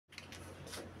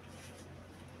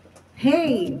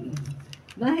Hey,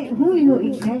 by Julio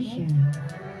Iglesia.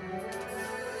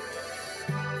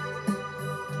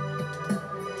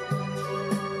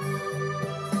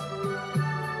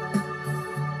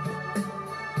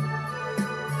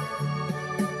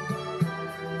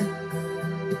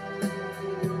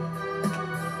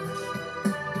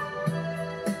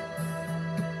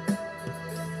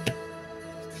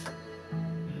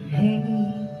 Hey,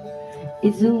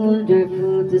 it's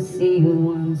wonderful to see you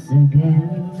once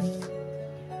again.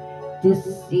 To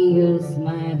see you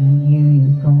smile and hear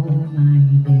you call my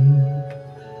name.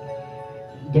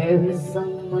 There is so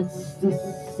much to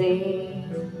say.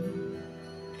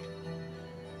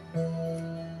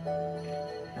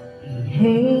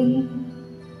 Hey,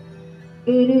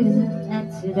 it isn't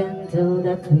accidental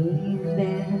that we've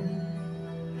met.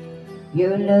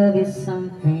 Your love is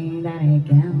something that I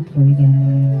can't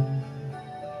forget.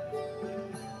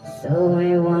 So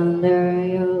I wander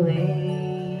your way.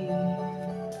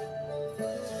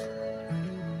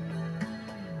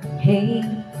 Hey,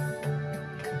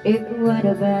 if one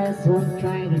of us won't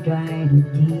try to dry the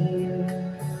tears,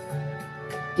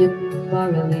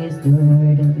 tomorrow is the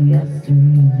word of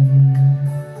yesterday.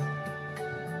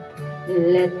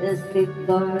 Let us live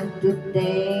for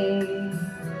today.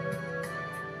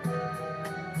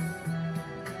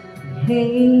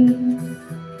 Hey,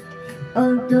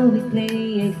 although we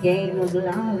play a game of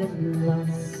love and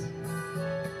loss,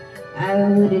 I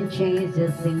wouldn't change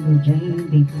a single dream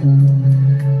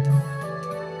because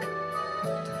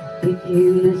if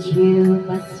you lose, you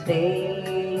must pay.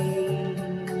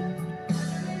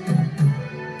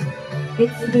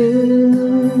 It's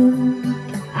true,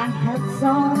 I had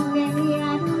so many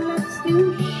other loves to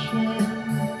share,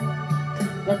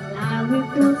 but I will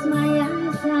close my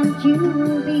eyes and you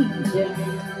will be there.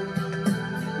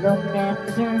 No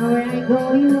matter where I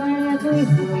go, you are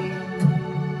everywhere.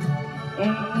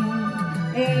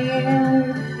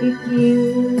 If you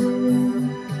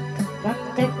come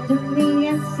back to me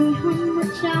and see how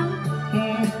much I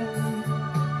care,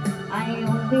 I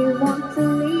only want to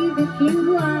leave if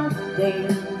you are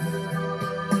there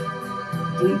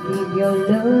to give your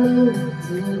love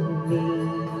to me.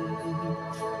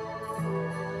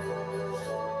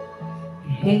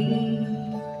 Hey,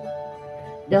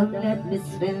 don't let me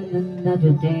spend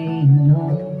another day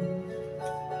alone.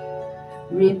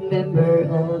 Remember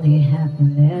all the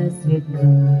happiness we've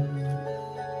known.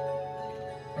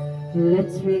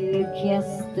 Let's relive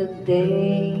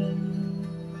yesterday.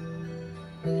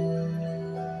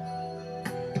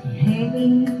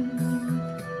 Hey,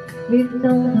 we've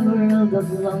known a world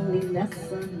of loneliness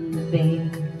and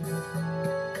pain.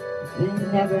 We'll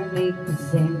never make the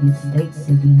same mistakes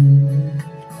again.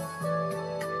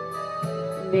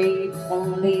 May if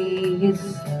only you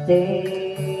stay.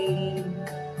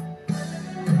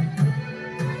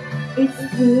 It's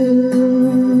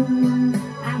true,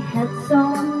 I had so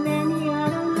many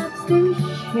other loves to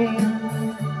share,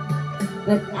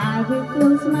 but I will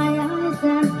close my eyes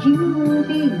and you will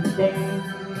be there.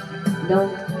 No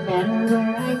matter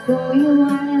where I go, you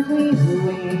are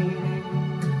everywhere.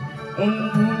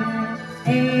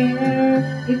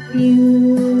 If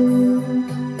you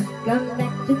come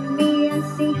back to me and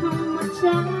see how much I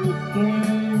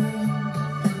care,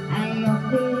 I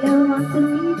only want to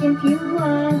leave if you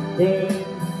are there.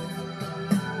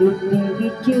 With me,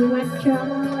 with you, I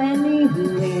travel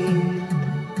anywhere.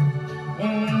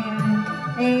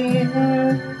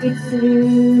 It's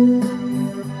true.